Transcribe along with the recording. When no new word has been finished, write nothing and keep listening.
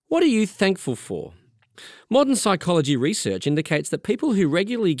What are you thankful for? Modern psychology research indicates that people who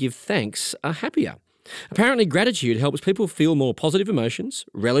regularly give thanks are happier. Apparently, gratitude helps people feel more positive emotions,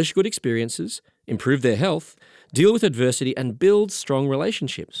 relish good experiences, improve their health, deal with adversity, and build strong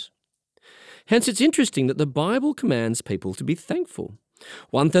relationships. Hence, it's interesting that the Bible commands people to be thankful.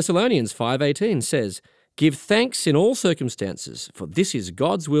 1 Thessalonians 5:18 says, "Give thanks in all circumstances, for this is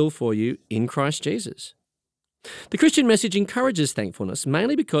God's will for you in Christ Jesus." The Christian message encourages thankfulness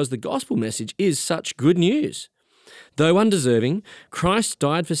mainly because the gospel message is such good news. Though undeserving, Christ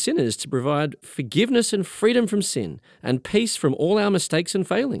died for sinners to provide forgiveness and freedom from sin and peace from all our mistakes and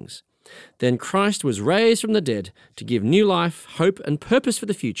failings. Then Christ was raised from the dead to give new life, hope, and purpose for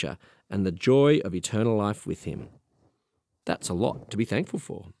the future and the joy of eternal life with him. That's a lot to be thankful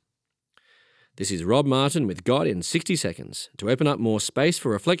for. This is Rob Martin with God in 60 Seconds. To open up more space for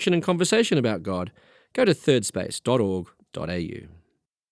reflection and conversation about God, go to thirdspace.org.au.